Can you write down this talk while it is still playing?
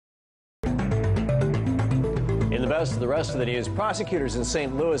best of the rest of the news, prosecutors in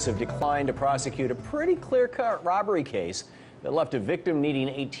St. Louis have declined to prosecute a pretty clear-cut robbery case that left a victim needing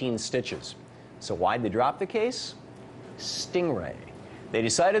 18 stitches. So why'd they drop the case? STINGRAY. They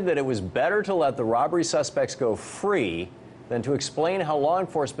decided that it was better to let the robbery suspects go free than to explain how law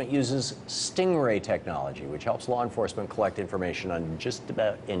enforcement uses STINGRAY technology, which helps law enforcement collect information on just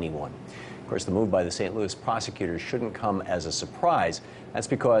about anyone. Of course, the move by the St. Louis prosecutors shouldn't come as a surprise. That's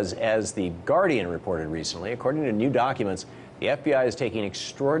because, as The Guardian reported recently, according to new documents, the FBI is taking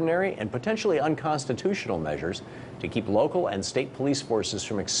extraordinary and potentially unconstitutional measures to keep local and state police forces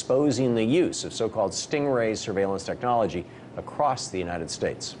from exposing the use of so-called STINGRAY surveillance technology across the United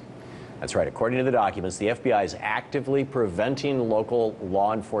States. That's right. According to the documents, the FBI is actively preventing local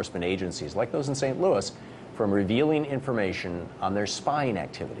law enforcement agencies, like those in St. Louis, from revealing information on their spying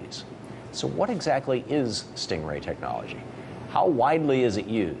activities. So what exactly is STINGRAY technology? How widely is it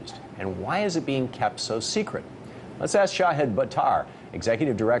used? And why is it being kept so secret? Let's ask Shahid Buttar,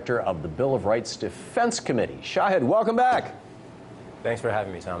 Executive Director of the Bill of Rights Defense Committee. Shahid, welcome back. Thanks for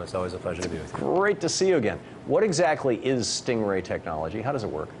having me, Tom. It's always a pleasure to be with you. Great to see you again. What exactly is STINGRAY technology? How does it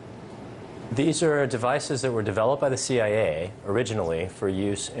work? These are devices that were developed by the CIA originally for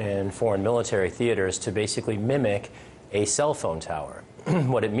use in foreign military theaters to basically mimic a cell phone tower.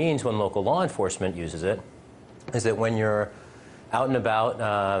 What it means when local law enforcement uses it is that when you're out and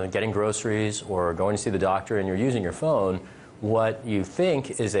about getting groceries or going to see the doctor and you're using your phone, what you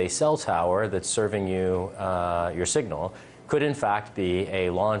think is a cell tower that's serving you your signal could in fact be a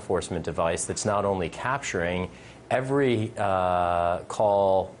law enforcement device that's not only capturing every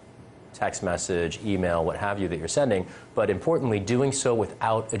call, text message, email, what have you that you're sending, but importantly doing so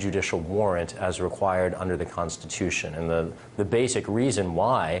without a judicial warrant as required under the Constitution. And the basic reason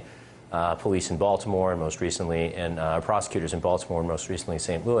why police in Baltimore and most recently, and prosecutors in Baltimore and most recently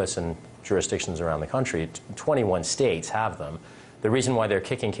St. Louis and jurisdictions around the country, 21 states have them. The reason why they're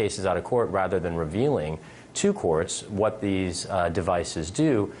kicking cases out of court rather than revealing to courts what these devices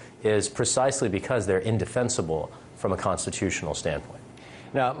do is precisely because they're indefensible from a constitutional standpoint.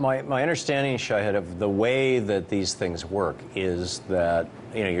 Now, my understanding, Shahid, of the way that these things work is that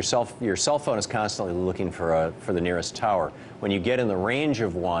your cell phone is constantly looking for the nearest tower. When you get in the range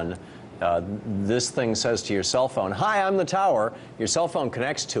of one, this thing says to your cell phone, "Hi, I'm the tower." Your cell phone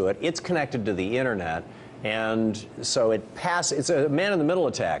connects to it. It's connected to the internet, and so it's a man-in-the-middle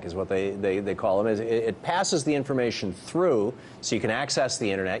attack, is what they call them. It passes the information through, so you can access the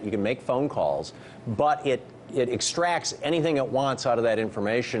internet, you can make phone calls, but it extracts anything it wants out of that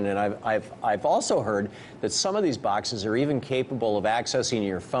information. And I've also heard that some of these boxes are even capable of accessing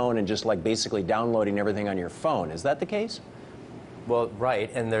your phone and just like basically downloading everything on your phone. Is that the case? Well,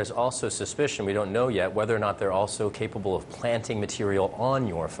 right, and there's also suspicion, we don't know yet, whether or not they're also capable of planting material on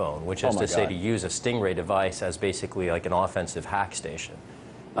your phone, which is to say to use a STINGRAY device as basically like an offensive hack station,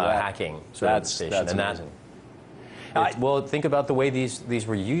 hacking sort of station. That's amazing. Well, think about the way these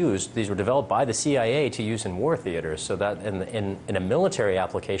were used. These were developed by the CIA to use in war theaters, so that in a military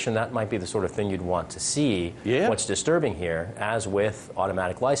application, that might be the sort of thing you'd want to see. Yeah. What's disturbing here, as with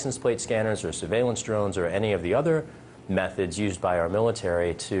automatic license plate scanners or surveillance drones or any of the other methods used by our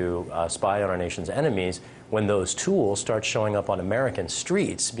military to spy on our nation's enemies, when those tools start showing up on American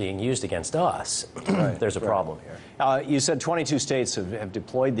streets being used against us, there's a problem here. You said 22 states have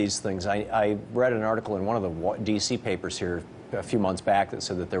deployed these things. I read an article in one of the D.C. papers here a few months back that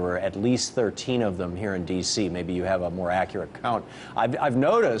said that there were at least 13 of them here in D.C. Maybe you have a more accurate count. I've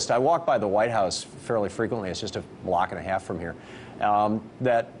noticed, I walk by the White House fairly frequently, it's just a block and a half from here,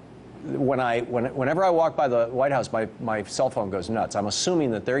 that whenever I walk by the White House, my cell phone goes nuts. I'm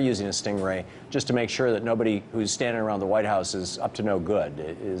assuming that they're using a STINGRAY just to make sure that nobody who's standing around the White House is up to no good,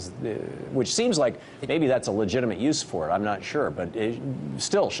 which seems like maybe that's a legitimate use for it. I'm not sure, but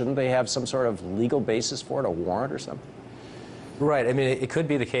still, shouldn't they have some sort of legal basis for it, a warrant or something? Right. I mean, it could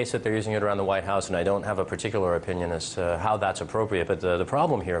be the case that they're using it around the White House, and I don't have a particular opinion as to how that's appropriate. But the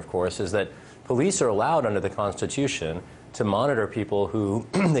problem here, of course, is that police are allowed under the Constitution to monitor people who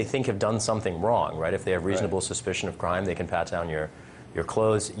they think have done something wrong, right? If they have reasonable suspicion of crime, they can pat down your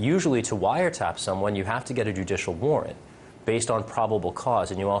clothes. Usually to wiretap someone, you have to get a judicial warrant based on probable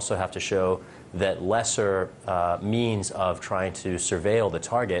cause, and you also have to show that lesser means of trying to surveil the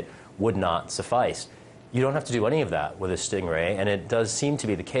target would not suffice. You don't have to do any of that with a STINGRAY, and it does seem to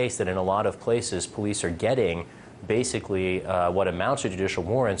be the case that in a lot of places, police are getting basically what amounts to judicial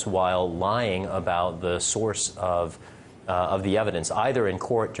warrants while lying about the source of the evidence, either in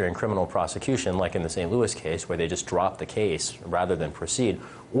court during criminal prosecution, like in the St. Louis case, where they just drop the case rather than proceed,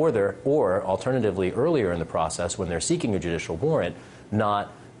 or alternatively earlier in the process when they're seeking a judicial warrant,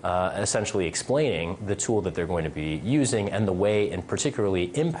 not essentially explaining the tool that they're going to be using and the way it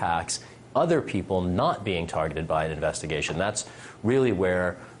particularly impacts other people not being targeted by an investigation. That's really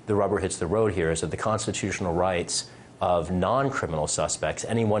where the rubber hits the road here, is that the constitutional rights of non-criminal suspects,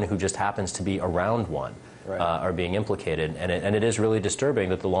 anyone who just happens to be around one, are being implicated. And it is really disturbing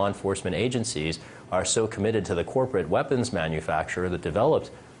that the law enforcement agencies are so committed to the corporate weapons manufacturer that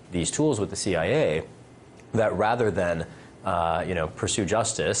developed these tools with the CIA that rather than pursue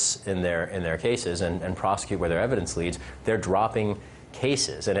justice in their cases and prosecute where their evidence leads, they're dropping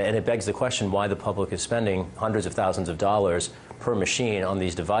cases. And it begs the question why the public is spending hundreds of thousands of dollars per machine on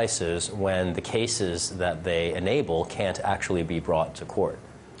these devices when the cases that they enable can't actually be brought to court.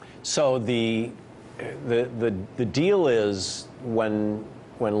 So the deal is when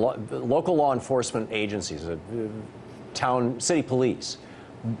local law enforcement agencies, city police,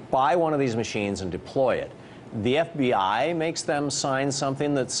 buy one of these machines and deploy it, the FBI makes them sign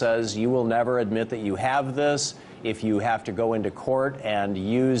something that says you will never admit that you have this. If you have to go into court and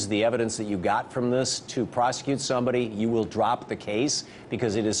use the evidence that you got from this to prosecute somebody, you will drop the case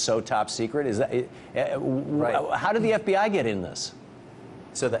because it is so top secret. Is that right? How did the FBI get in this?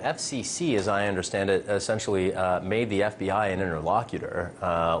 So the FCC, as I understand it, essentially made the FBI an interlocutor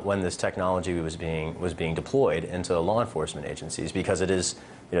when this technology was being deployed into law enforcement agencies, because it is,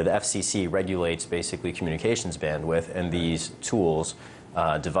 the FCC regulates basically communications bandwidth, and these tools,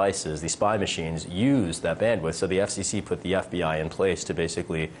 devices, these spy machines, use that bandwidth. So the FCC put the FBI in place to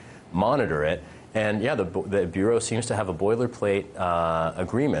basically monitor it. And yeah, the Bureau seems to have a boilerplate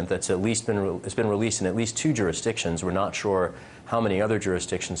agreement that's it's been released in at least 2 jurisdictions. We're not sure how many other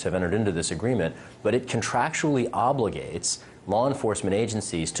jurisdictions have entered into this agreement, but it contractually obligates law enforcement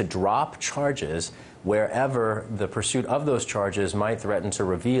agencies to drop charges wherever the pursuit of those charges might threaten to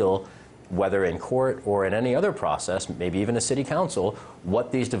reveal, whether in court or in any other process, maybe even a city council,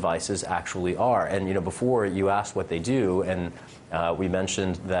 what these devices actually are. And before you asked what they do, and we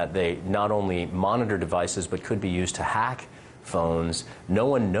mentioned that they not only monitor devices but could be used to hack phones. No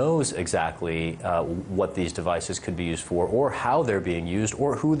one knows exactly what these devices could be used for, or how they're being used,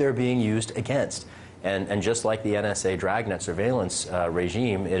 or who they're being used against. And just like the NSA Dragnet surveillance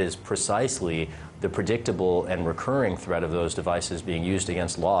regime, it is precisely the predictable and recurring threat of those devices being used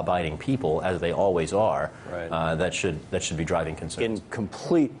against law-abiding people, as they always are, that should be driving concern. In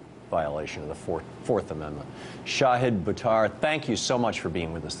complete violation of the Fourth Amendment. Shahid Buttar, thank you so much for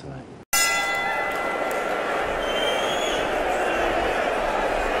being with us tonight.